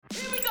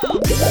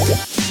Good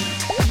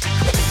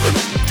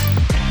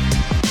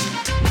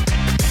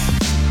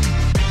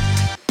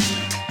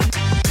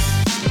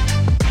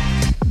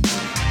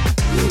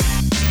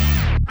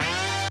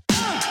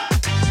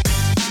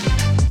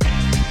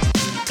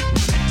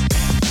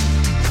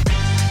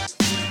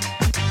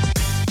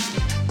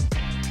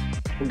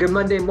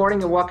Monday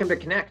morning and welcome to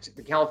Connect,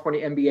 the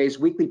California MBA's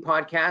weekly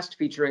podcast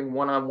featuring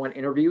one-on-one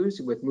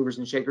interviews with movers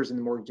and shakers in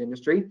the mortgage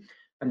industry.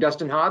 I'm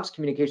Dustin Hobbs,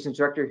 Communications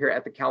Director here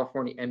at the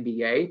California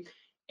MBA,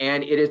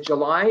 and it is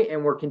July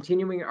and we're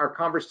continuing our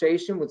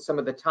conversation with some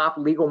of the top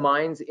legal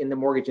minds in the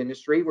mortgage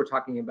industry. We're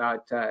talking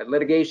about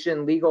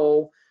litigation,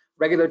 legal,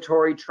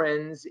 regulatory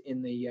trends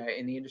in the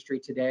industry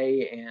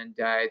today, and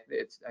I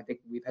think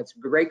we've had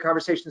some great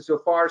conversations so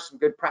far, some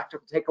good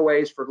practical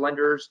takeaways for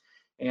lenders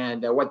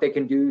and what they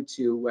can do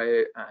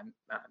to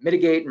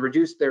mitigate and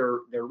reduce their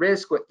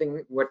risk,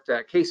 what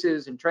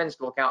cases and trends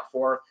to look out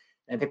for.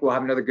 And I think we'll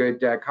have another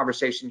good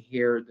conversation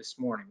here this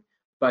morning.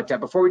 But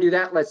before we do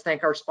that, let's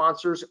thank our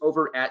sponsors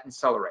over at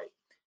Insellerate.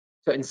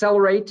 So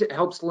Insellerate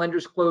helps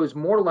lenders close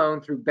more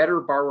loan through better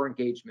borrower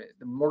engagement.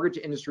 The mortgage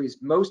industry's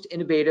most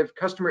innovative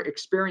customer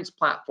experience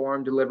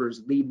platform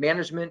delivers lead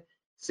management,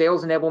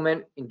 sales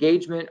enablement,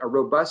 engagement, a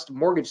robust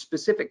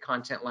mortgage-specific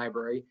content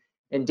library,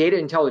 and data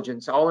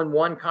intelligence, all in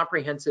one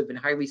comprehensive and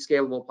highly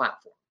scalable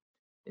platform.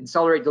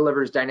 Insellerate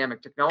delivers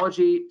dynamic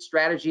technology,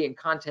 strategy, and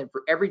content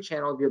for every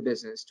channel of your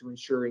business to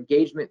ensure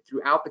engagement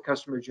throughout the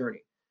customer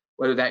journey,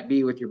 whether that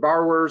be with your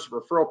borrowers,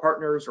 referral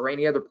partners, or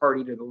any other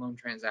party to the loan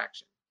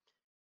transaction.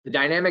 The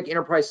dynamic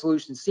enterprise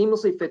solution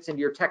seamlessly fits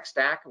into your tech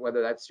stack,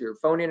 whether that's your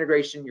phone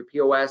integration, your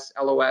POS,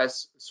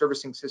 LOS,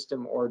 servicing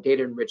system, or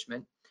data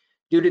enrichment,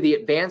 due to the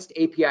advanced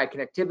API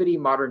connectivity,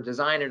 modern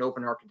design, and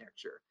open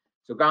architecture.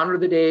 So gone are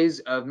the days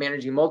of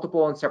managing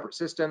multiple and separate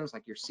systems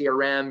like your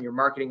CRM, your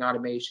marketing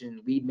automation,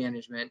 lead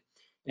management,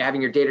 and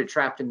having your data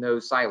trapped in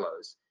those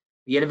silos.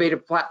 The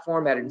innovative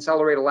platform at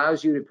Insellerate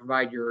allows you to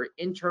provide your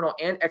internal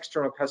and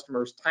external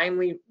customers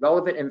timely,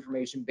 relevant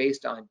information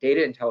based on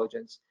data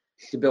intelligence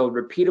to build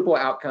repeatable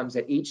outcomes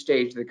at each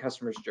stage of the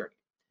customer's journey.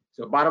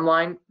 So bottom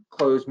line,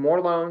 close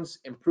more loans,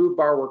 improve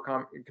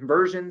borrower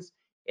conversions,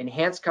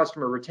 enhance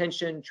customer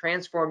retention,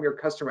 transform your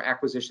customer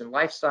acquisition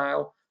life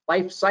cycle,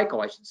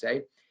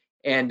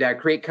 and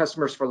create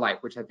customers for life,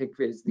 which I think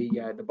is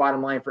the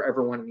bottom line for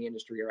everyone in the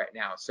industry right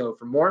now. So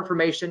for more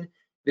information,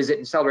 visit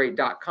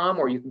Insellerate.com,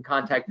 or you can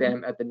contact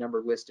them at the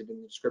number listed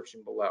in the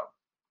description below.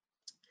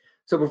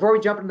 So before we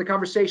jump into the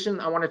conversation,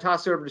 I want to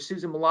toss it over to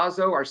Susan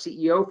Milazzo, our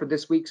CEO, for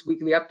this week's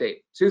weekly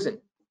update. Susan.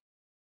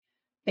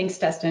 Thanks,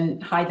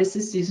 Dustin. Hi, this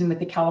is Susan with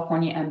the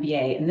California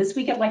MBA, and this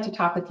week I'd like to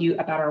talk with you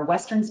about our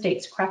Western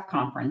States CREF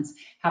Conference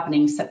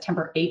happening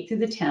September 8th through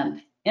the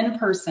 10th in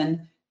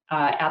person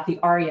at the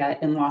Aria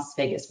in Las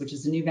Vegas, which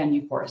is a new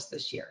venue for us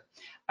this year.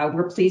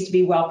 We're pleased to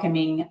be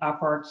welcoming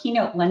for our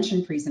keynote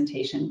luncheon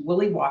presentation,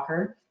 Willie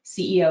Walker,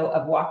 CEO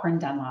of Walker &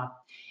 Dunlop,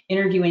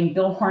 interviewing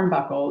Bill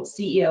Hornbuckle,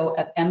 CEO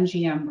of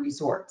MGM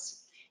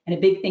Resorts. And a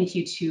big thank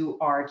you to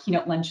our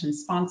keynote luncheon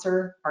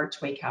sponsor,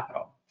 Archway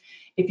Capital.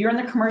 If you're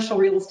in the commercial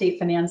real estate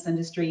finance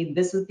industry,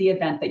 this is the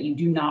event that you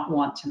do not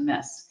want to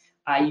miss.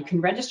 You can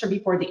register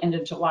before the end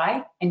of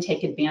July and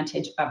take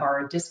advantage of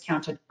our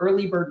discounted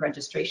early bird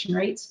registration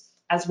rates,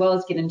 as well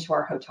as get into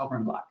our hotel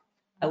room block.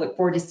 I look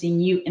forward to seeing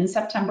you in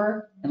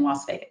September in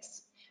Las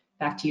Vegas.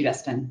 Back to you,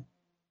 Dustin.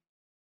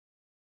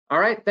 All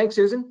right, thanks,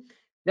 Susan.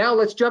 Now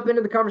let's jump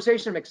into the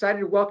conversation. I'm excited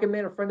to welcome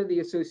in a friend of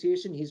the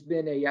association. He's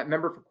been a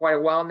member for quite a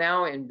while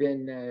now and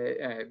been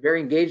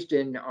very engaged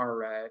in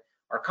our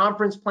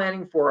conference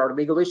planning for our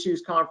Legal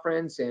Issues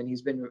Conference, and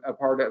he's been a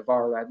part of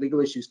our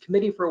Legal Issues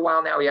Committee for a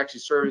while now. He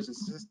actually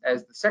serves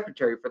as the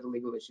secretary for the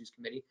Legal Issues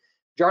Committee.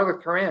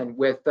 Jarlath Karan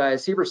with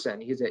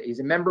Severson. He's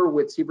a member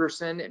with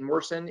Severson and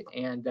Morrison,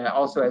 and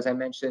also, as I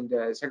mentioned,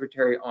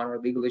 secretary on our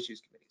Legal Issues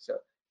Committee. So,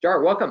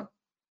 Jar, welcome.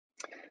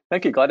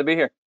 Thank you. Glad to be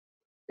here.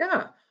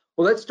 Yeah.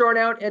 Well, let's start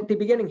out at the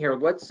beginning here.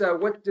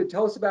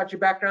 Tell us about your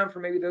background for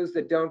maybe those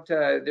that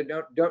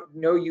don't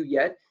know you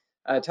yet.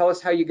 Tell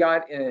us how you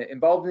got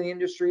involved in the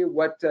industry,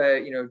 what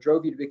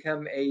drove you to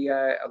become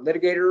a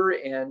litigator,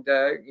 and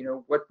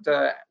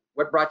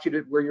what brought you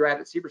to where you're at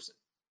Severson.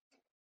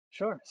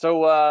 Sure.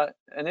 So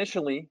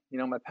initially,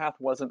 my path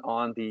wasn't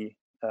on the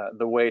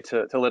way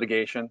to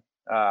litigation.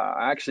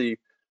 I actually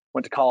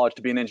went to college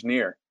to be an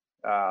engineer.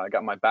 I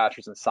got my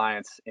bachelor's in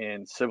science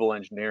in civil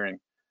engineering.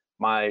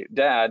 My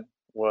dad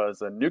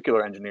was a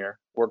nuclear engineer,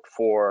 worked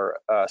for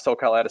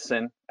SoCal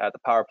Edison at the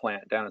power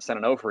plant down in San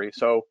Onofre.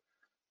 So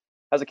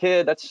as a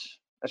kid, that's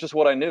just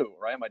what I knew,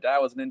 right? My dad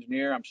was an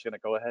engineer. I'm just going to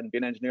go ahead and be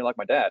an engineer like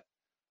my dad.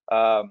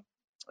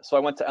 So I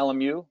went to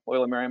LMU,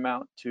 Loyola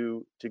Marymount,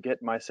 to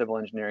get my civil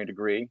engineering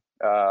degree.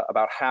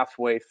 About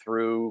halfway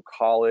through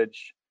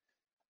college,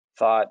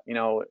 thought,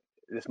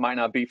 this might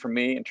not be for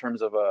me in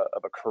terms of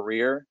a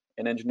career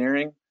in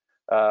engineering,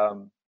 but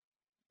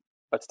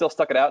still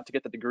stuck it out to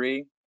get the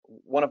degree.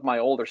 One of my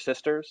older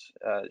sisters,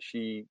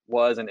 she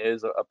was and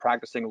is a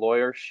practicing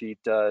lawyer. She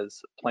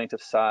does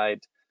plaintiff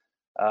side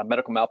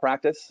medical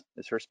malpractice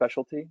is her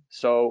specialty.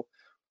 So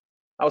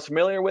I was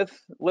familiar with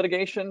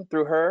litigation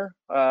through her.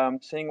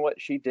 Seeing what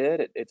she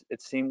did,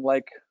 it seemed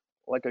like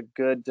a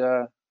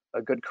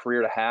good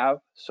career to have.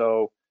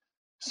 So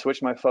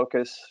switched my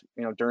focus,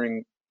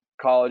 during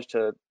college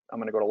to I'm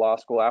going to go to law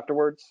school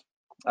afterwards.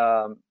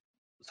 So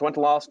went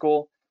to law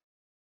school.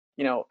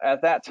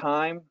 At that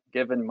time,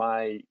 given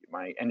my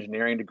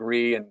engineering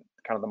degree and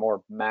kind of the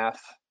more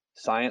math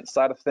science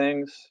side of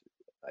things,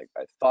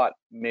 I thought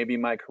maybe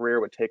my career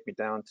would take me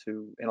down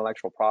to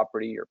intellectual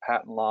property or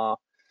patent law,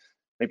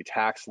 maybe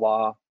tax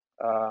law,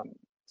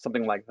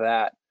 something like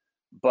that.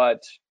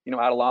 But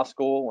out of law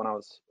school, when I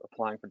was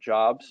applying for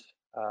jobs,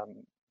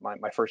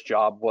 my first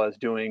job was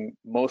doing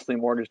mostly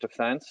mortgage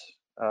defense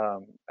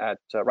at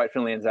Wright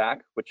Finley and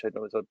Zach, which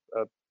was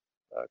a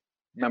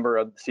member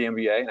of the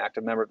CMBA, an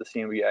active member of the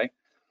CMBA.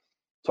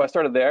 So I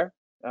started there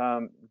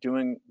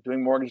doing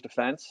mortgage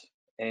defense,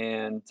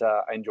 and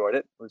I enjoyed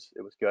it.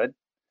 It was good.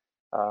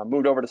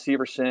 Moved over to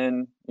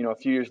Severson, a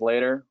few years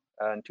later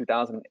in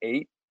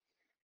 2008,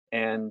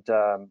 and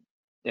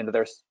into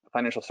their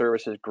financial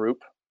services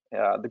group.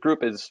 The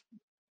group is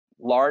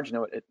large.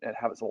 It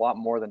has a lot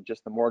more than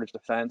just the mortgage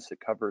defense. It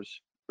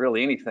covers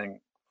really anything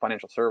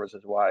financial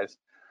services wise: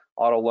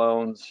 auto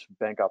loans,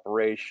 bank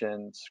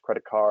operations,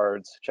 credit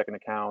cards, checking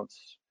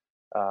accounts,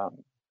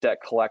 debt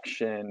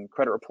collection,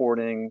 credit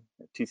reporting,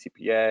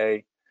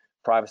 TCPA,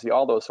 privacy,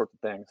 all those sorts of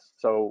things.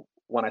 So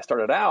when I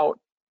started out,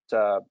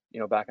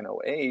 back in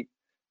 08,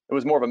 it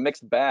was more of a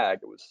mixed bag.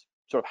 It was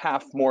sort of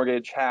half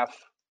mortgage, half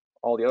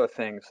all the other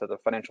things that the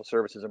financial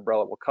services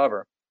umbrella will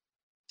cover.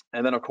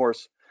 And then, of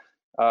course,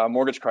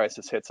 mortgage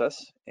crisis hits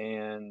us,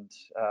 and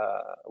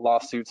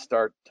lawsuits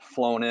start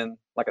flowing in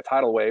like a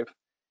tidal wave,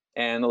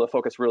 and the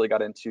focus really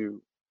got in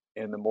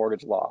the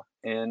mortgage law.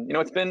 And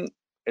it's been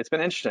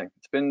interesting.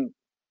 It's been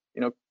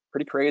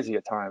pretty crazy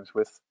at times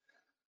with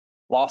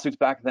lawsuits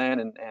back then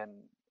and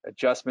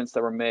adjustments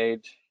that were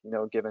made,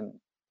 given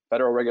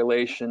federal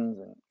regulations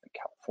and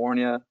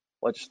California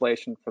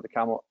legislation for the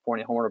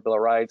California Homeowner Bill of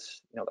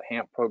Rights, the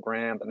HAMP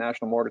program, the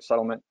National Mortgage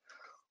Settlement,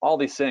 all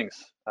these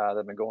things that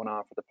have been going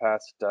on for the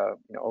past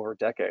over a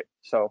decade.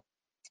 So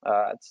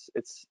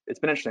it's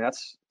been interesting.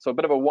 That's so a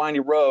bit of a windy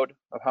road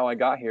of how I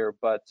got here,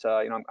 but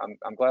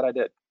I'm glad I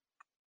did.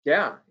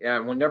 Yeah,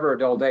 well, never a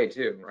dull day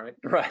too, right?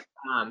 Right.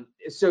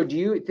 So do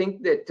you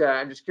think that,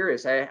 I'm just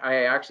curious,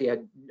 I actually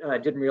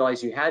didn't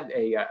realize you had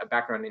a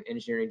background in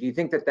engineering. Do you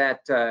think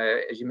that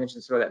as you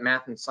mentioned, sort of that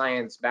math and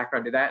science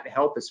background, did that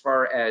help as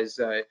far as,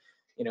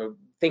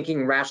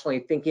 thinking rationally,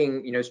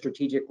 thinking,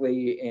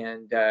 strategically,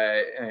 and,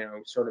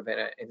 sort of in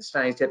a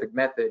scientific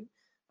method,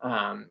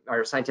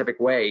 or scientific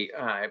way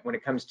when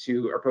it comes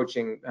to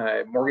approaching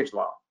mortgage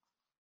law?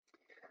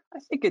 I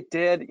think it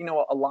did.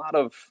 A lot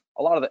of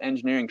the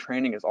engineering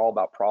training is all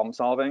about problem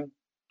solving,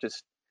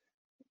 just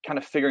kind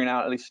of figuring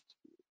out, at least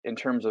in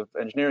terms of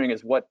engineering,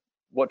 is what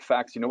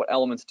facts, what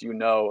elements do you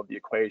know of the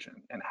equation,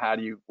 and how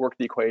do you work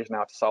the equation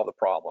out to solve the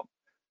problem,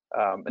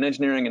 and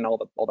engineering and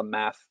all the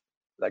math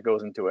that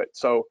goes into it.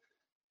 So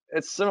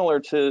it's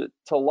similar to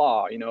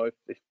law.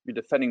 If you're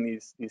defending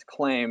these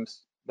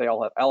claims, they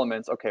all have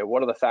elements. Okay,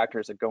 what are the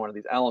factors that go into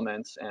these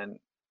elements? And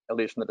at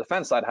least from the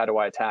defense side, how do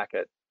I attack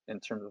it in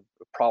terms of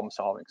problem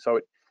solving? So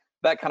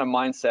that kind of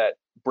mindset,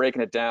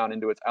 breaking it down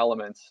into its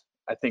elements,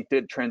 I think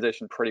did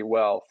transition pretty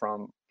well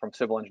from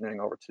civil engineering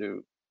over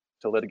to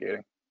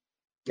litigating.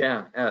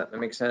 Yeah, that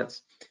makes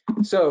sense.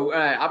 So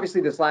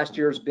obviously this last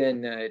year has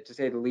been, to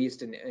say the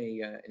least, an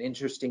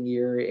interesting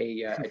year,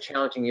 a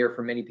challenging year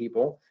for many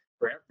people,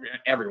 for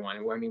everyone.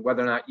 I mean,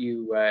 whether or not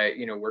you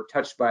were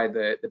touched by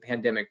the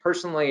pandemic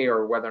personally,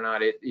 or whether or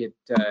not it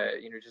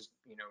just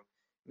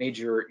made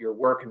your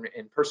work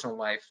and personal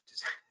life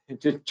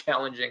just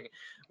challenging,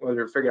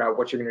 whether to figure out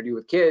what you're going to do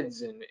with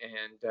kids and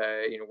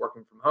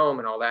working from home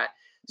and all that.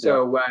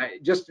 So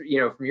just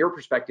from your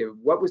perspective,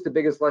 what was the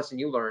biggest lesson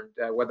you learned,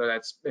 whether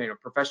that's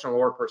professional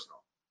or personal?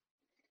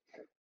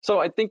 So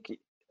I think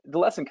the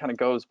lesson kind of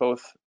goes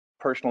both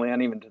personally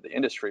and even to the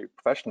industry,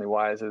 professionally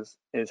wise,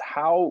 is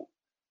how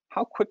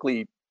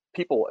quickly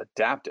people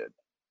adapted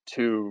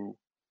to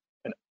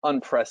an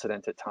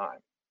unprecedented time.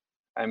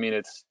 I mean,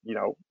 it's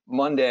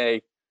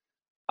Monday,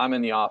 I'm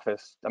in the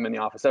office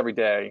every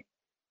day,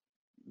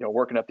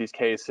 working up these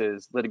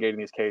cases, litigating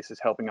these cases,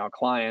 helping out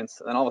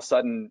clients, and then all of a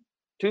sudden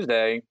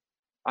Tuesday,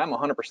 I'm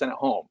 100% at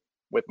home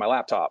with my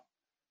laptop,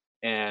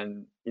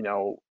 and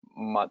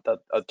the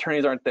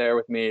attorneys aren't there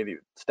with me, the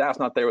staff's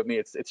not there with me.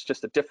 It's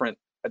just a different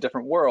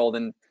world,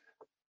 and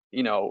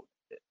it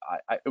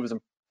was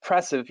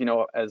impressive,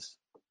 as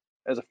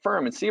a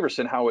firm in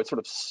Severson, how it sort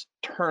of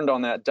turned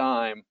on that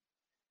dime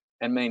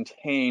and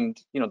maintained,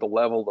 the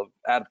level of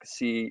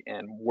advocacy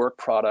and work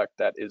product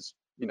that is,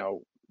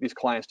 these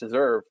clients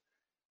deserve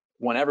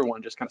when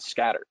everyone just kind of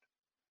scattered.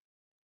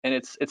 And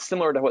it's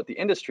similar to what the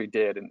industry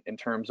did in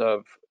terms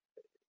of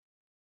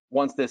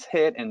once this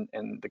hit and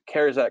the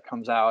CARES Act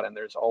comes out and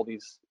there's all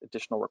these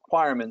additional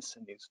requirements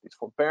and these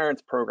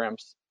forbearance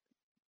programs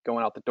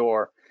going out the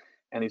door,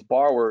 and these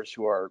borrowers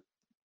who are,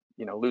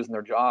 losing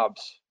their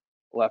jobs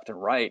left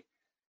and right,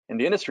 and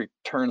the industry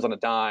turns on a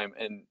dime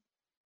and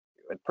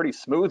and pretty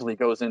smoothly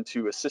goes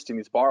into assisting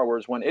these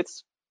borrowers when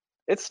its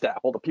staff,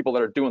 all the people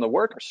that are doing the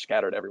work, are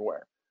scattered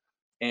everywhere.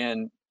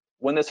 And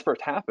when this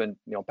first happened,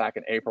 back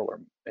in April or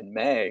in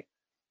May,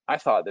 I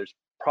thought there's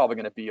probably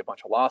going to be a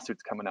bunch of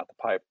lawsuits coming out the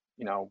pipe,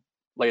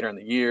 later in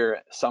the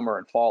year, summer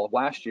and fall of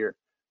last year,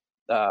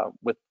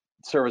 with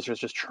servicers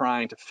just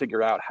trying to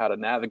figure out how to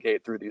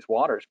navigate through these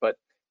waters. But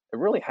it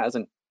really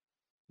hasn't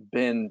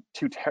been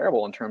too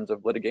terrible in terms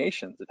of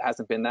litigations. It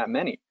hasn't been that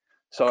many.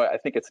 So I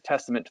think it's a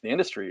testament to the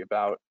industry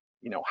about,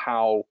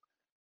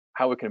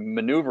 how it can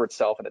maneuver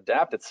itself and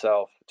adapt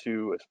itself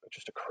to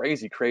just a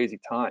crazy, crazy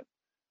time.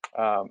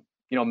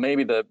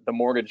 Maybe the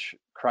mortgage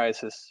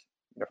crisis,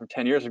 from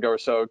 10 years ago or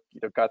so,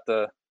 got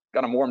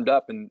them warmed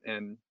up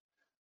and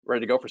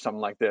ready to go for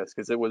something like this,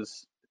 because it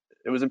was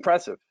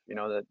impressive,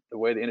 that the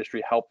way the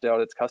industry helped out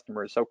its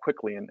customers so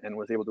quickly and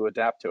was able to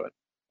adapt to it.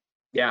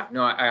 Yeah,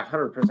 no, I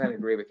 100%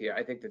 agree with you.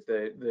 I think that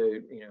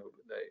the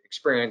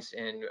experience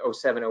in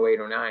 07, 08,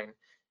 09,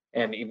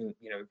 and even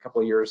a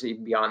couple of years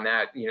even beyond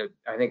that,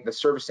 I think the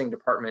servicing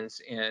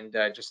departments and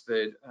just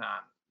the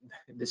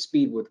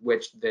speed with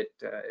which that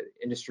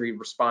industry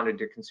responded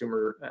to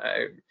consumer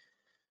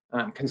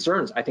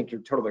concerns, I think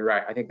you're totally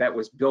right. I think that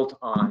was built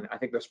on, I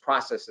think those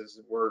processes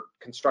were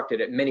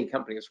constructed at many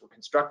companies were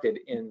constructed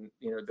in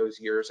those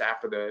years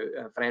after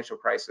the financial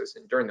crisis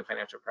and during the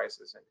financial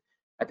crisis, and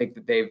I think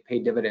that they've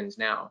paid dividends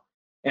now.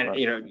 And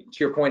Right. To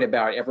your point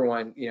about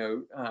everyone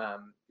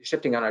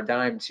shifting on a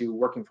dime to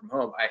working from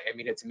home, I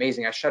mean it's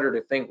amazing. I shudder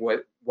to think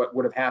what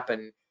would have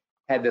happened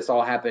had this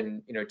all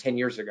happened 10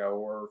 years ago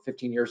or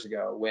 15 years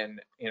ago, when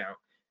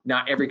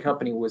not every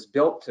company was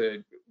built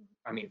to,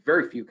 I mean,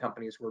 very few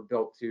companies were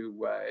built to,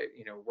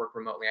 work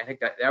remotely. I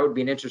think that would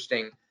be an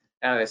interesting,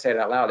 now that I say it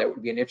out loud, that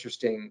would be an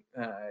interesting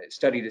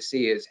study to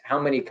see, is how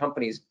many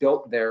companies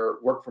built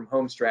their work from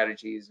home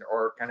strategies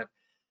or kind of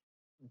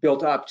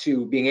built up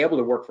to being able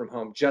to work from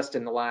home just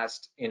in the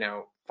last,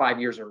 5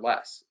 years or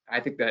less. I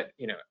think that,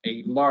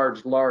 a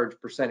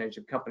large percentage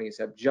of companies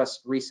have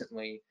just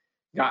recently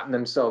gotten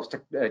themselves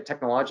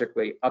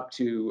technologically up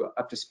to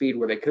speed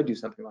where they could do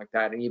something like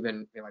that. And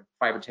even like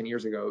 5 or 10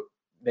 years ago,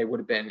 they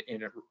would have been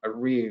in a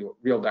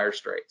real dire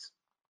straits.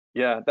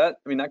 Yeah, that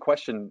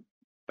question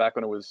back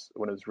when it was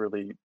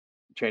really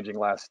changing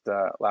last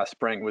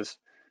spring was,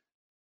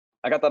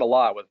 I got that a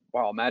lot with,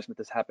 wow, imagine if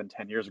this happened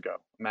 10 years ago.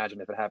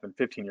 Imagine if it happened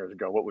 15 years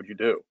ago, what would you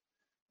do?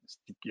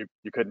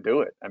 You couldn't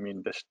do it. I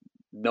mean,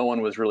 no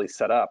one was really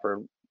set up,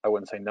 or I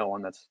wouldn't say no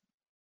one, that's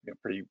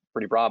pretty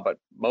broad, but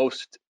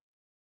most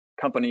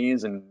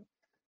companies and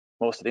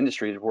most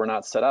industries were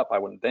not set up, I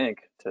wouldn't think,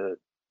 to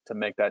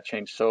make that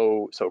change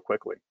so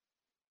quickly.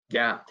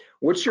 Yeah.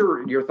 What's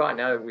your thought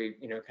now that we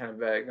kind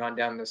of gone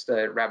down this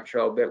rabbit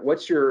trail a bit?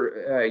 What's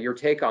your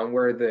take on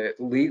where the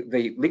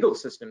legal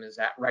system is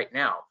at right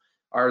now?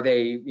 Are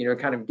they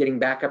kind of getting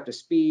back up to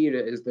speed?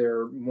 Is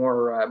there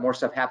more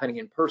stuff happening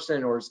in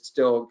person, or is it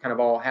still kind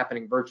of all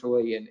happening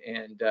virtually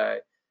and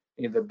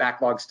the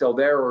backlog's still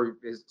there, or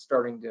is it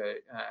starting to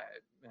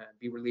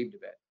be relieved a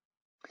bit?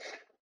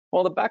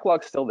 Well, the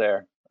backlog's still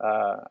there.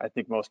 I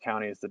think most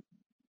counties,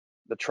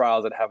 the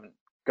trials that haven't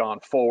gone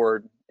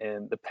forward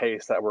in the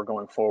pace that we're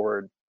going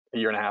forward a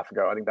year and a half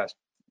ago, I think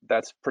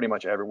that's pretty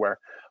much everywhere,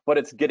 but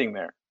it's getting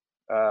there.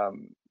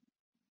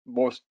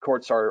 Most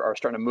courts are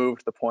starting to move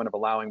to the point of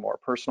allowing more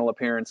personal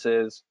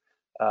appearances.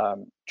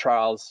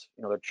 Trials,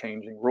 they're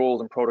changing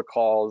rules and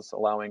protocols,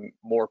 allowing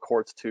more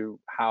courts to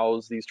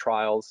house these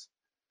trials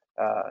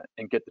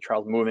and get the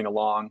trials moving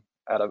along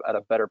at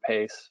a better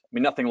pace. I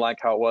mean, nothing like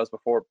how it was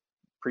before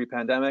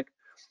pre-pandemic,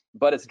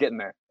 but it's getting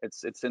there.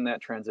 It's in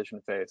that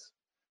transition phase,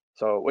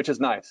 so which is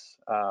nice.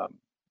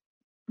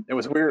 It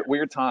was a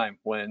weird time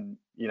when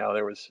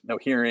there was no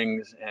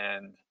hearings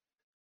and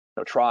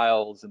no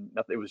trials and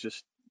nothing. It was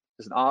just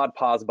an odd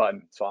pause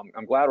button. So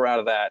I'm glad we're out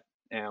of that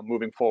and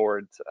moving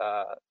forward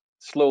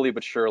slowly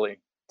but surely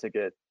to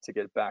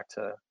get back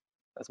to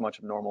as much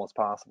of normal as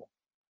possible.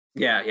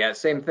 Yeah.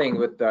 Same thing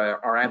with the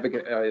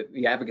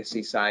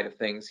advocacy side of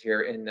things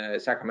here in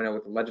Sacramento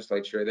with the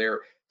legislature.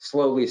 They're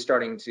slowly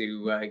starting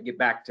to get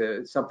back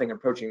to something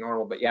approaching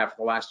normal. But yeah, for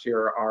the last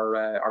year,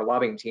 our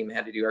lobbying team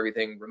had to do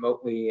everything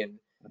remotely, and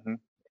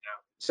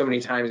so many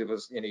times it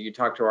was you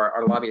talk to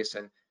our lobbyists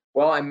and,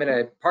 well, I'm in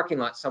a parking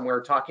lot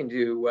somewhere talking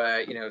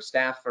to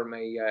staff from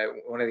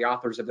one of the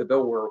authors of the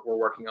bill we're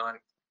working on.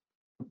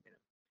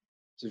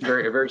 It's a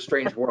very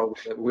strange world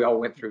that we all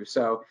went through.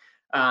 So.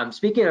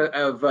 Speaking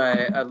of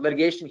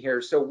litigation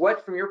here, so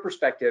what, from your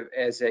perspective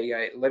as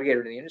a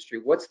litigator in the industry,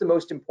 what's the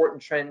most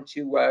important trend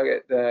to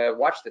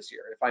watch this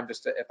year?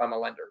 If I'm a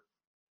lender.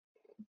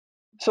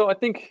 So I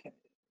think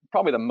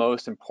probably the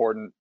most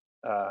important,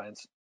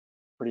 it's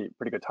pretty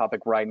good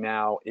topic right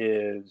now,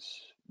 is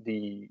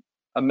the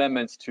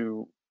amendments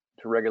to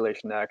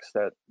Regulation X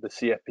that the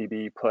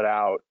CFPB put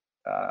out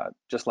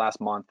just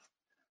last month.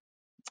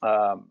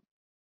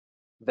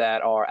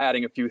 That are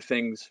adding a few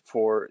things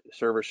for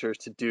servicers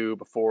to do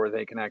before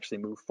they can actually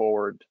move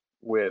forward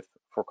with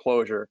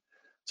foreclosure.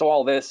 So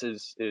all this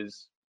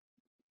is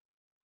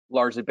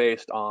largely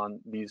based on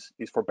these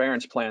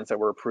forbearance plans that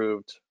were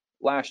approved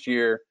last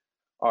year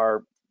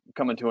are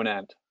coming to an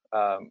end.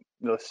 The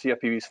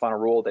CFPB's final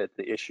rule that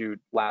they issued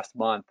last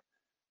month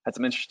had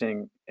some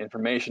interesting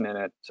information in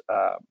it.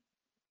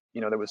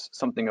 There was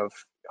something of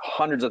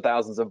hundreds of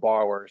thousands of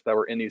borrowers that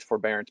were in these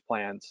forbearance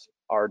plans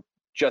are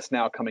just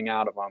now coming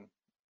out of them,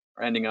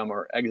 or ending them,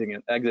 or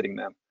exiting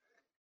them.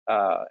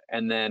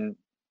 And then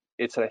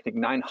it's, I think,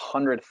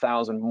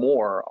 900,000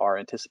 more are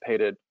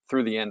anticipated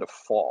through the end of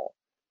fall.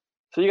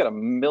 So you got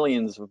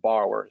millions of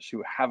borrowers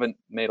who haven't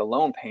made a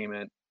loan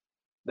payment.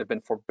 They've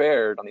been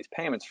forbeared on these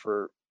payments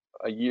for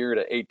a year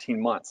to 18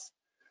 months.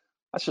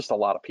 That's just a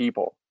lot of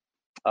people.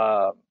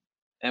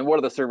 And what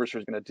are the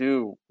servicers going to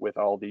do with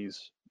all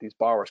these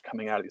borrowers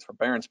coming out of these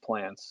forbearance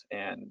plans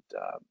and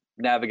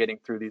navigating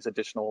through these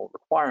additional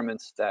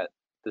requirements that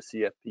the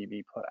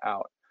CFPB put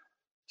out?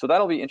 So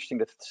that'll be interesting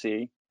to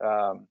see.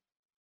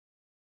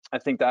 I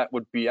think that's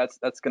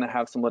going to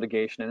have some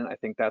litigation in it. I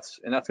think that's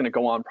going to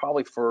go on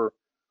probably for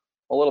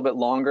a little bit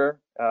longer.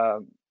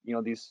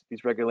 These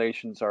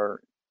regulations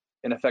are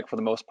in effect for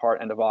the most part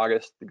end of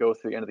August to go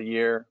through the end of the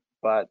year,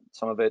 but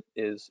some of it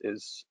is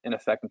in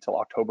effect until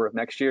October of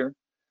next year.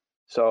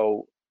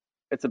 So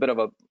it's a bit of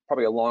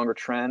probably a longer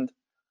trend.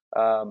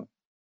 A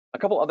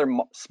couple other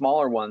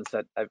smaller ones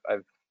that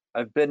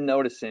I've been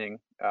noticing.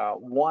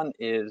 One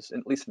is,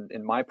 at least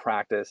in my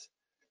practice,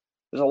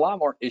 there's a lot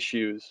more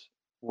issues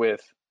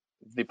with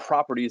the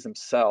properties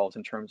themselves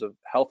in terms of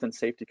health and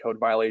safety code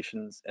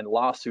violations and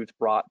lawsuits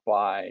brought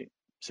by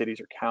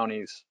cities or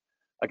counties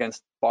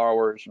against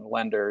borrowers and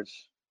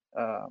lenders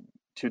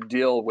to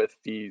deal with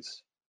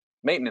these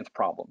maintenance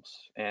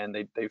problems. And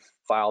they've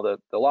filed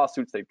the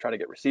lawsuits, they've tried to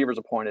get receivers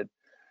appointed,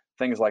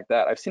 things like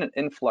that. I've seen an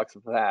influx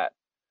of that.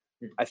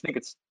 I think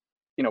it's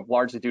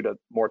largely due to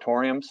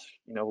moratoriums.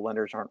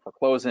 Lenders aren't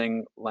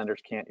foreclosing, lenders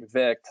can't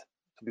evict,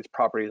 so these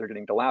properties are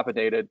getting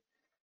dilapidated.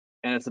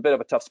 And it's a bit of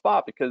a tough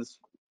spot because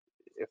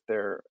if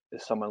there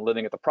is someone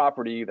living at the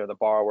property, they're the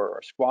borrower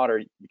or squatter,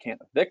 you can't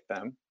evict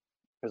them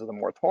because of the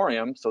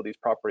moratorium. So these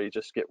properties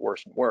just get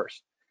worse and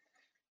worse.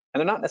 And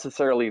they're not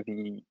necessarily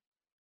the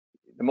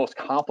most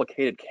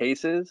complicated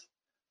cases,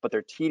 but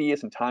they're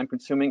tedious and time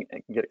consuming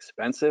and can get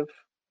expensive.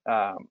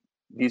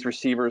 These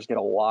receivers get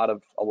a lot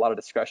of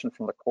discussion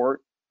from the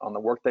court on the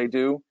work they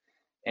do,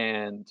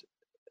 and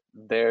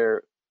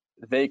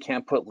they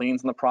can't put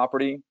liens on the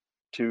property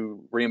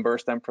to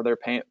reimburse them for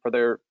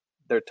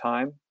their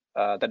time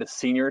that is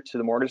senior to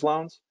the mortgage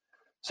loans.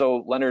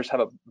 So lenders have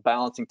a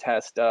balancing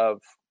test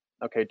of,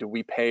 okay, do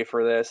we pay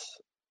for this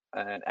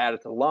and add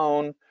it to the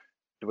loan?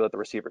 Do we let the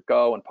receiver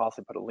go and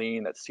possibly put a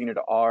lien that's senior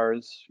to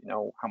ours?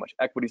 How much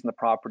equity's in the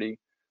property?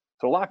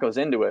 So a lot goes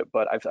into it,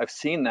 but I've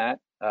seen that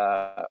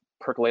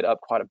percolate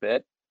up quite a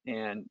bit,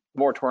 and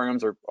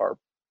moratoriums are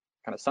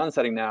kind of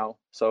sunsetting now,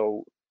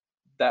 so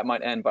that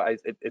might end. But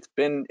it's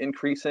been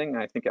increasing,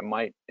 and I think it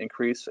might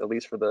increase at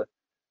least for the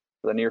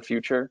near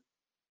future.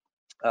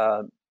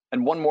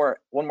 And one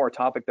more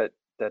topic that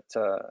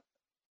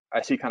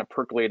I see kind of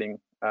percolating.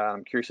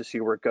 I'm curious to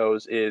see where it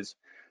goes. Is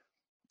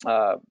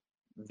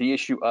the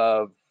issue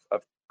of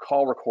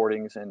call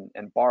recordings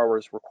and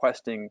borrowers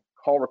requesting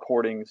call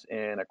recordings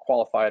in a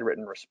qualified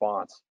written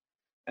response.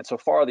 And so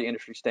far, the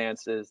industry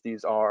stance is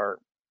these are,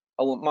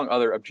 among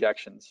other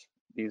objections,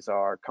 these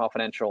are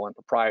confidential and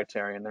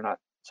proprietary, and they're not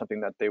something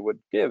that they would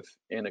give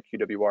in a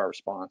QWR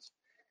response.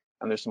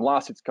 And there's some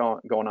lawsuits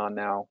going on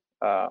now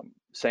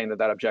saying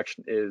that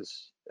objection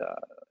is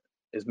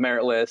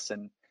meritless,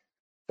 and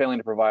failing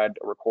to provide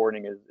a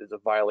recording is a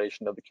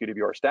violation of the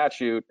QWR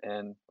statute,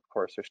 and of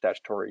course there's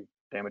statutory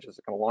damages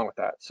that come along with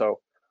that. So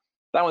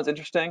that one's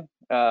interesting.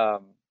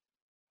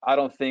 I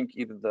don't think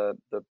either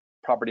the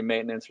property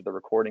maintenance or the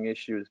recording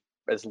issue is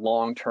as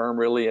long-term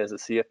really as the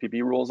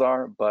CFPB rules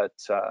are, but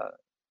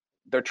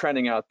they're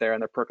trending out there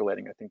and they're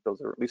percolating. I think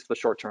those are, at least for the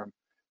short term,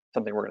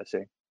 something we're going to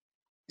see.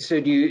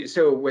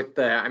 So with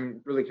I'm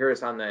really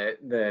curious on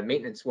the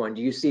maintenance one.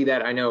 Do you see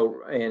that? I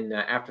know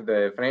after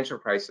the financial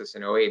crisis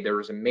in 2008, there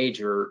was a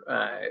major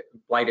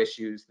blight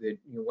issues that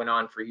went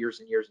on for years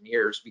and years and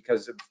years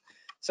because of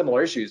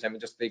similar issues. I mean,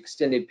 just the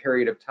extended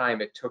period of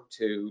time it took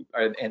to,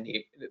 and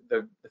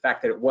the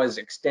fact that it was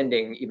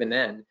extending even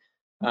then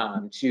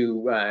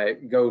to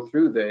go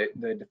through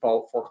the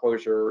default,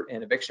 foreclosure,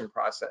 and eviction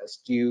process.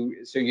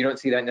 So you don't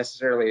see that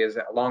necessarily as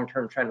a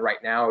long-term trend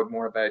right now,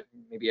 more about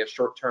maybe a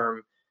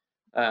short-term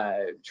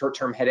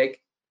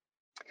headache?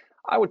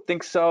 I would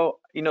think so.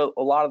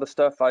 A lot of the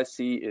stuff I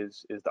see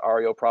is the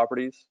REO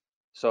properties.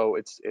 So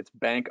it's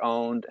bank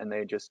owned and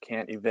they just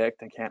can't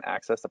evict and can't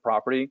access the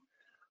property.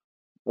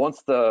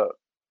 Once the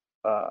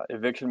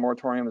eviction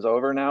moratorium is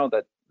over now,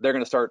 that they're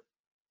going to start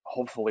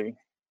hopefully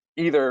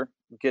either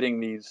getting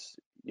these,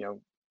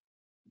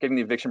 getting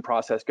the eviction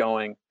process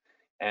going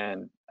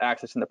and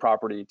accessing the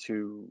property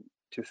to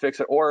fix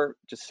it, or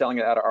just selling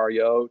it out of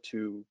REO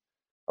to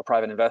a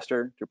private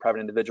investor, to a private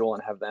individual,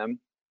 and have them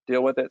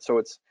deal with it. So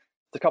it's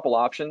a couple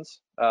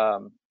options.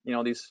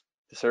 These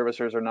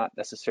servicers are not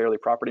necessarily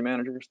property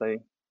managers. They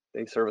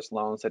service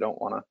loans. They don't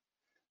want to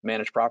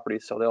manage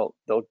properties, so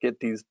they'll get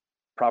these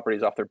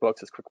properties off their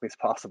books as quickly as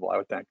possible, I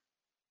would think.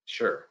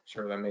 Sure,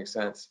 that makes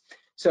sense.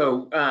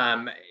 So,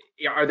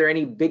 are there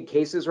any big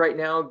cases right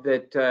now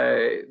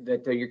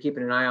that you're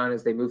keeping an eye on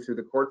as they move through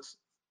the courts?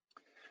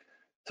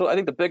 So I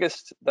think the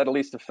biggest that at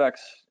least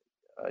affects,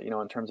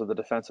 in terms of the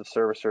defensive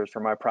servicers for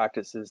my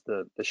practice is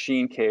the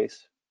Sheen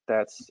case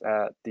that's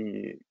at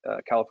the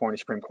California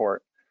Supreme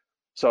Court.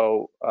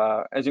 So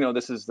as you know,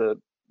 this is the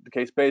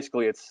case.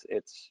 Basically, it's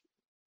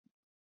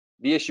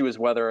the issue is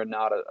whether or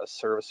not a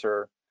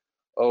servicer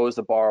owes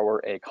the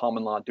borrower a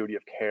common law duty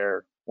of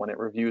care when it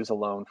reviews a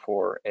loan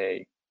for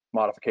a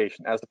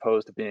modification, as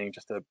opposed to being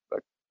just a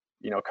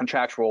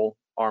contractual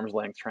arm's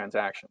length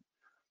transaction.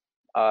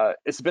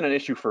 It's been an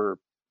issue for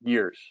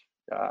years.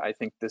 I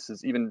think this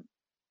is even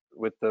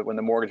with when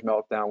the mortgage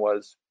meltdown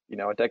was,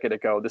 a decade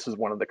ago, this is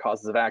one of the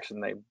causes of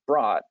action they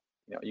brought.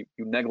 You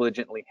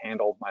negligently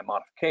handled my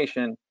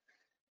modification,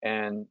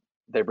 and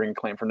they bring a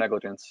claim for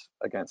negligence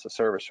against a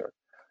servicer.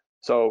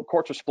 So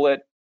courts are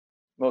split.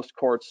 Most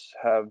courts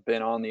have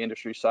been on the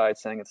industry side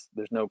saying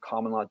there's no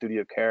common law duty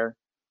of care.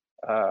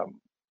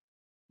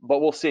 But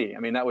we'll see. I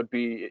mean, that would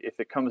be, if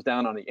it comes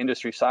down on the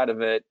industry side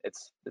of it,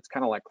 it's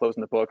kind of like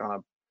closing the book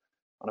on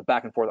a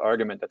back and forth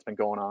argument that's been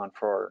going on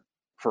for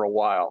a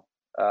while.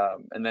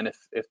 And then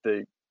if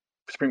the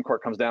Supreme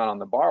Court comes down on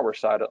the borrower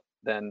side,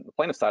 then the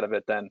plaintiff side of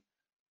it, then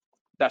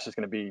that's just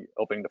going to be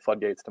opening the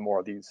floodgates to more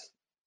of these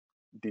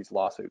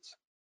lawsuits.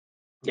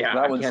 Yeah,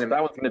 that one's going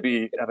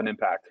to have an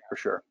impact for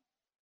sure.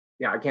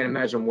 Yeah, I can't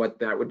imagine what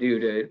that would do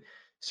to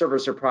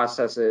servicer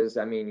processes.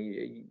 I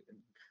mean,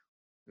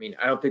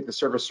 I don't think the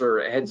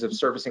servicer heads of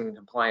servicing and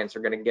compliance are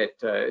going to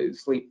get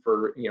sleep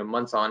for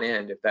months on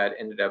end if that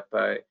ended up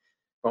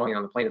going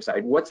on the plaintiff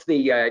side. What's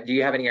the? Do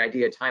you have any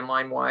idea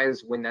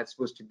timeline-wise when that's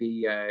supposed to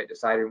be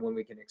decided, when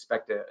we can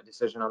expect a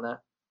decision on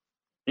that?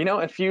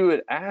 If you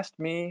had asked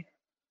me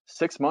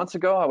 6 months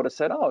ago, I would have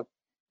said,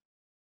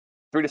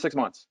 3 to 6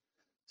 months.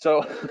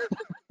 So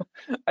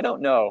I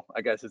don't know,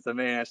 I guess is the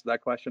main answer to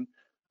that question.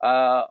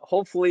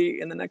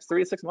 Hopefully in the next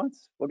 3 to 6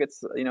 months, we'll get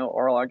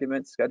oral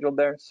arguments scheduled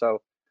there.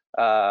 So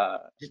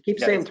just keep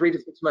saying 3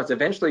 to 6 months.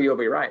 Eventually you'll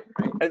be right?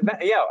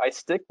 Yeah, I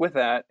stick with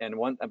that. And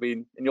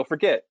and you'll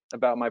forget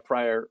about my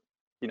prior,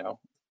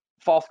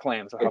 false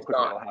claims of how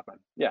quickly it'll happen.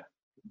 Yeah,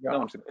 no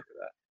one's gonna do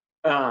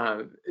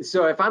that.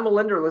 So if I'm a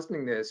lender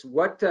listening to this,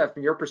 what,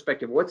 from your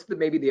perspective, what's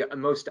maybe the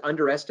most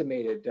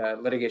underestimated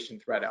litigation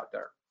threat out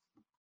there?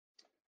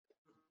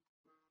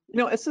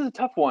 This is a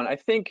tough one. I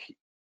think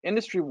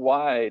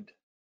industry-wide,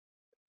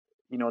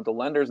 the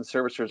lenders and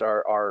servicers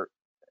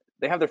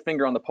they have their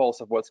finger on the pulse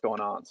of what's going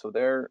on, so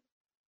they're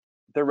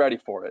ready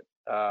for it.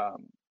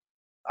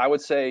 I would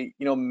say,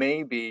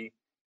 maybe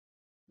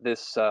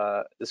this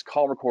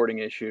call recording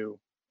issue,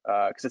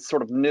 because it's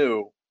sort of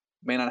new,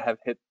 may not have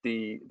hit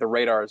the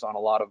radars on a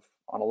lot of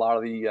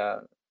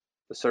the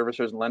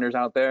servicers and lenders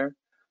out there.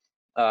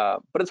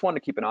 But it's one to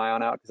keep an eye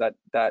on out, because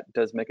that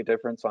does make a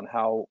difference on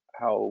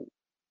how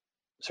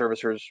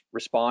servicers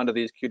respond to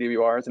these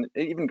QWRs, and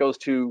it even goes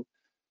to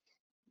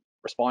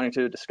responding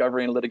to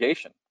discovery and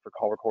litigation for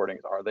call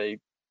recordings. Are they,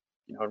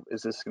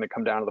 is this going to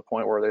come down to the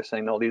point where they're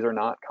saying, no, these are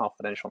not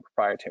confidential and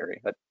proprietary?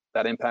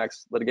 That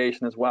impacts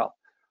litigation as well.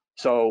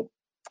 So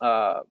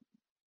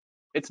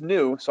it's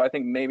new, so I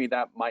think maybe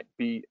that might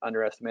be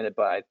underestimated,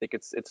 but I think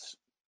it's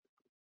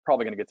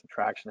probably going to get some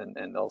traction,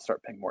 and they'll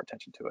start paying more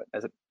attention to it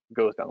as it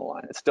goes down the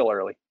line. It's still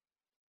early.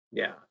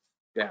 Yeah.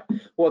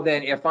 Well,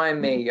 then if I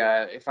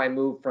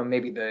move from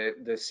maybe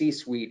the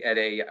C-suite at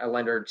a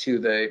lender to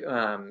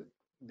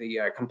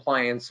the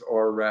compliance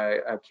or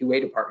a QA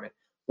department,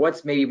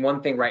 what's maybe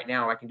one thing right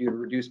now I can do to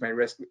reduce my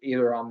risk,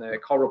 either on the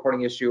call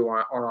reporting issue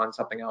or on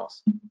something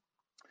else?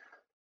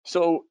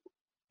 So,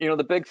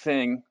 the big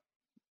thing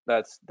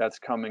that's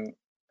coming,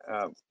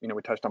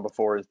 we touched on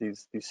before, is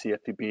these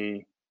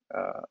CFPB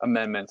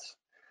amendments,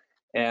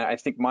 and I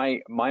think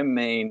my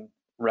main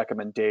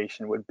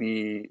recommendation would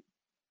be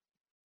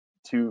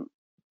to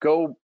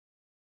go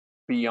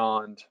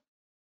beyond,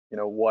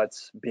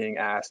 what's being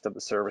asked of the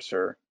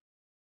servicer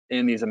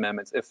in these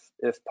amendments,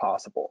 if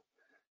possible.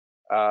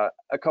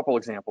 A couple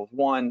examples.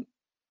 One,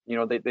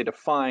 they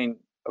define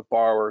a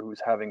borrower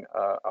who's having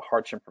a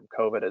hardship from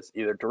COVID as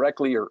either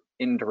directly or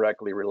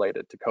indirectly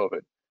related to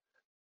COVID.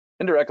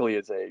 Indirectly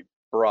is a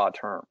broad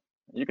term.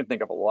 You can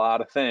think of a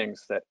lot of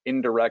things that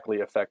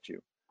indirectly affect you.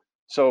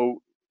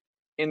 So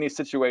in these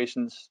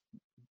situations,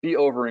 be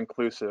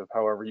over-inclusive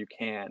however you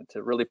can,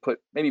 to really put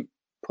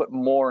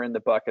more in the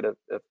bucket of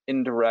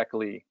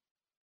indirectly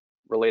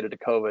related to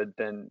COVID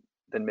than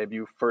maybe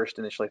you first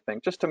initially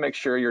think, just to make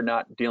sure you're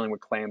not dealing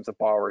with claims of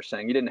borrowers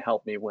saying you didn't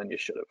help me when you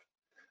should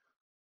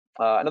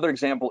have. Another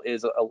example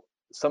is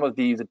some of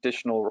these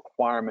additional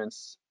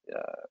requirements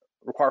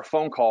require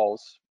phone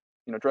calls,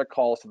 direct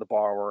calls to the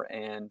borrower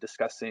and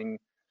discussing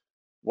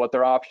what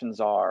their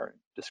options are,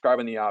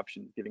 describing the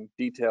options, giving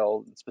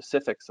detail and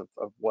specifics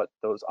of what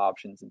those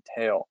options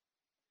entail.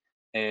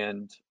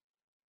 And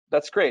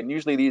that's great. And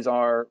usually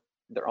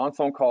they're on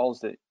phone calls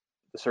that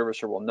the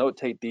servicer will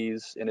notate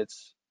these in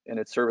its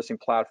servicing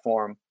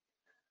platform.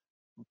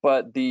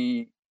 But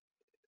the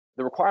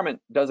the requirement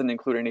doesn't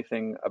include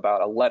anything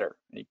about a letter,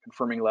 any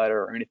confirming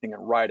letter or anything in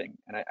writing.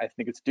 And I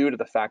think it's due to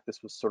the fact this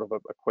was sort of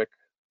a quick,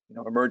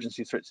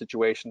 emergency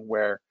situation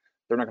where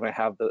they're not going to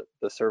have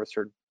the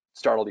servicer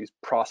start all these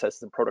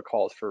processes and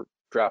protocols for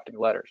drafting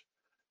letters.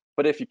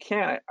 But if you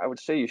can, I would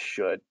say you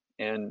should.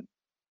 And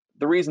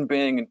the reason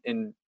being,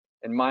 in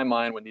my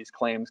mind, when these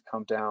claims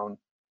come down,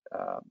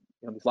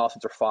 these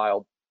lawsuits are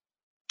filed,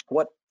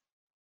 what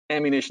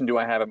ammunition do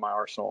I have in my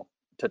arsenal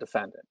to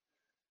defend it?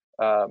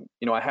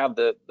 I have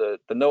the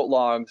note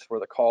logs where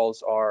the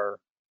calls are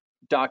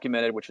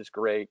documented, which is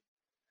great.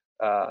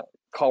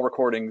 Call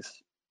recordings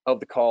of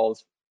the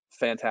calls,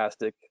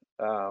 fantastic.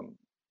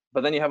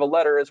 But then you have a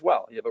letter as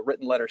well. You have a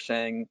written letter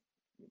saying,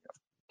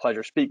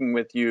 pleasure speaking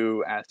with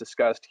you. As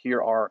discussed,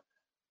 here are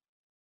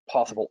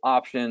possible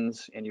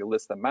options, and you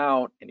list them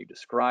out and you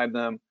describe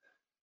them,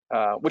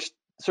 which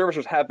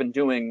servicers have been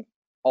doing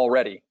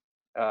already,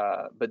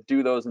 but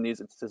do those in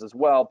these instances as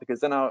well, because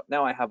then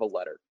now I have a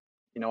letter.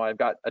 I've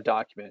got a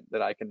document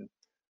that I can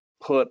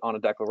put on a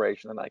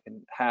declaration that I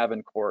can have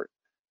in court,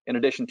 in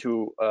addition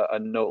to a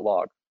note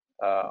log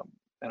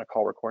and a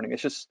call recording.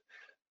 It's just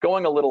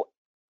doing a little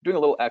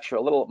extra,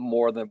 a little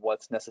more than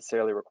what's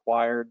necessarily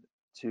required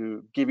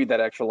to give you that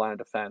extra line of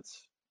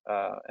defense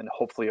and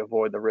hopefully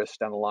avoid the risks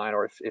down the line.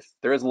 Or if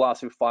there is a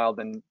lawsuit filed,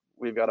 then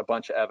we've got a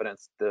bunch of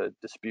evidence to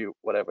dispute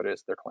whatever it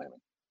is they're claiming.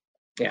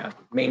 Yeah,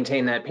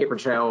 maintain that paper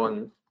trail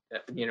and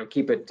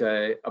keep it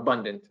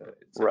abundant.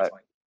 It sounds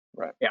like.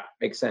 Right. Yeah,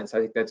 makes sense.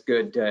 I think that's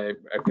good. A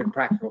good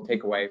practical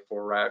takeaway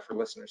for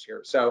listeners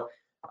here. So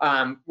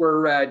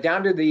we're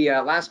down to the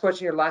last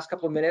question here, last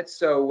couple of minutes.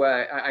 So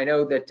I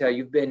know that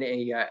you've been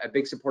a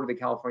big supporter of the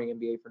California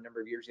MBA for a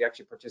number of years. You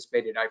actually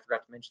participated. I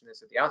forgot to mention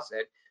this at the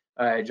outset.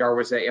 Jar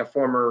was a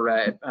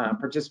former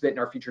participant in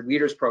our Future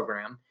Leaders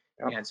program.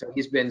 Yep. And so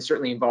he's been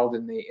certainly involved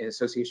in the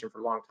association for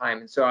a long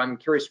time. And so I'm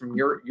curious from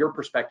your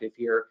perspective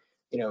here,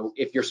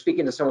 if you're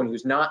speaking to someone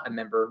who's not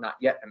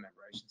yet a member,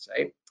 I should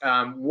say,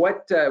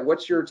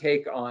 what's your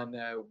take on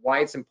why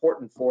it's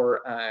important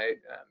for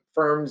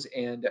firms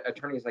and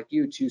attorneys like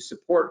you to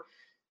support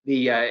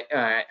the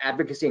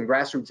advocacy and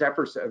grassroots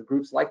efforts of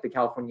groups like the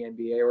California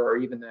MBA or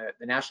even the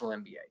National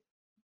MBA?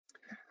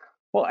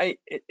 Well,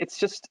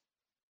 it's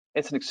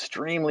an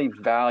extremely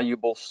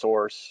valuable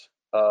source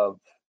of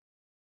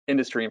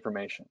industry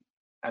information.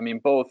 I mean,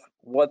 both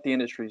what the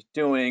industry is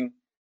doing,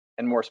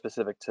 and more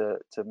specific to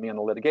me on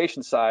the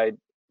litigation side,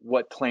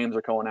 what claims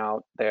are going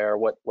out there,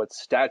 what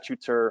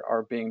statutes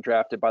are being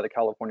drafted by the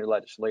California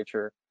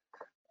legislature,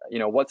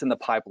 what's in the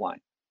pipeline.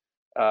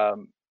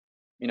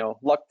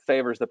 Luck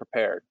favors the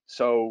prepared.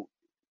 So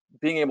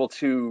being able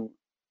to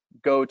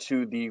go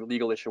to the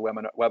legal issue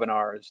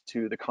webinars,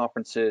 to the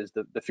conferences,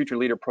 the Future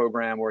Leader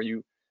program, where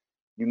you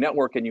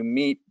network and you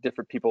meet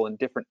different people in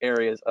different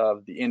areas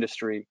of the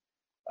industry,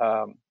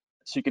 so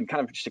you can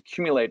kind of just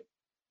accumulate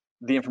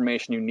the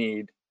information you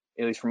need,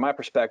 at least from my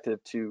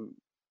perspective, to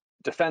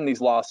defend these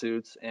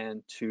lawsuits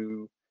and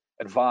to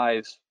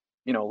advise,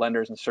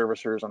 lenders and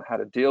servicers on how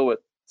to deal with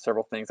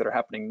several things that are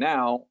happening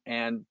now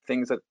and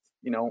things that,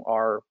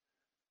 are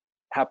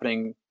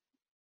happening,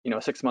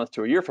 6 months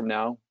to a year from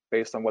now,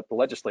 based on what the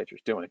legislature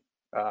is doing,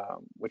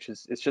 which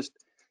is, it's just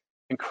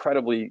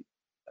incredibly,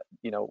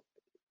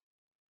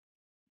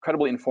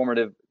 incredibly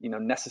informative,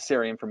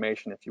 necessary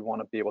information if you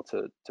want to be able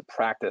to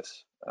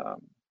practice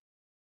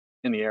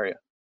in the area,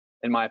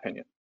 in my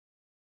opinion.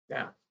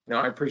 Yeah, no,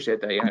 I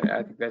appreciate that. Yeah,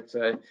 I think that's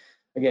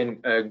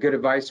again good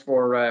advice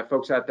for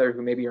folks out there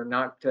who maybe are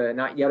not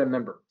yet a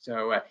member.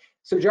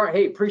 So Jar,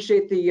 hey,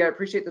 appreciate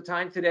the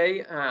time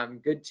today.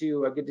 Good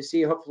to see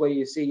you. Hopefully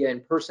you see you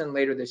in person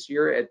later this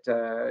year at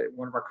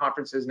one of our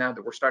conferences now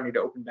that we're starting to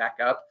open back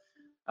up.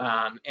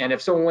 And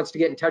if someone wants to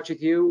get in touch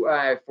with you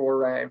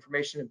for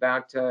information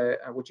about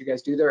what you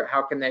guys do there,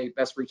 how can they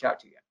best reach out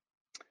to you?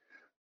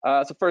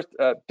 So first,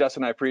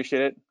 Dustin, I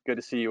appreciate it. Good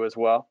to see you as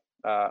well.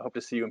 Hope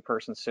to see you in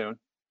person soon.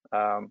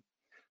 So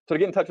to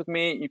get in touch with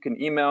me, you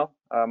can email.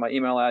 My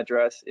email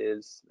address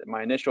is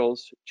my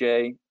initials,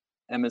 J,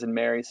 M as in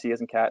Mary, C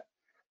as in cat,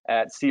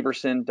 at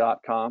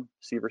severson.com.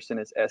 Severson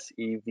is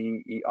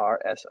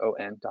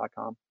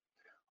SEVERSON.com.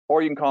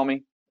 Or you can call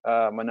me.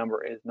 My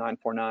number is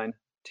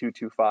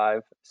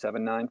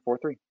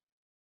 949-225-7943.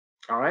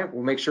 All right,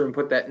 we'll make sure and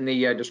put that in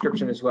the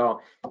description as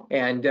well.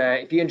 And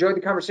if you enjoyed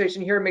the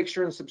conversation here, make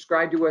sure and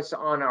subscribe to us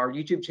on our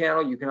YouTube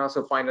channel. You can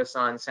also find us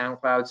on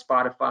SoundCloud,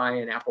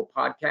 Spotify, and Apple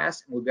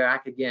Podcasts. And we'll be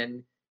back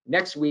again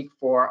next week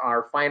for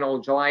our final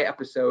July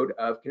episode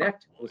of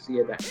Connect. We'll see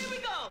you then.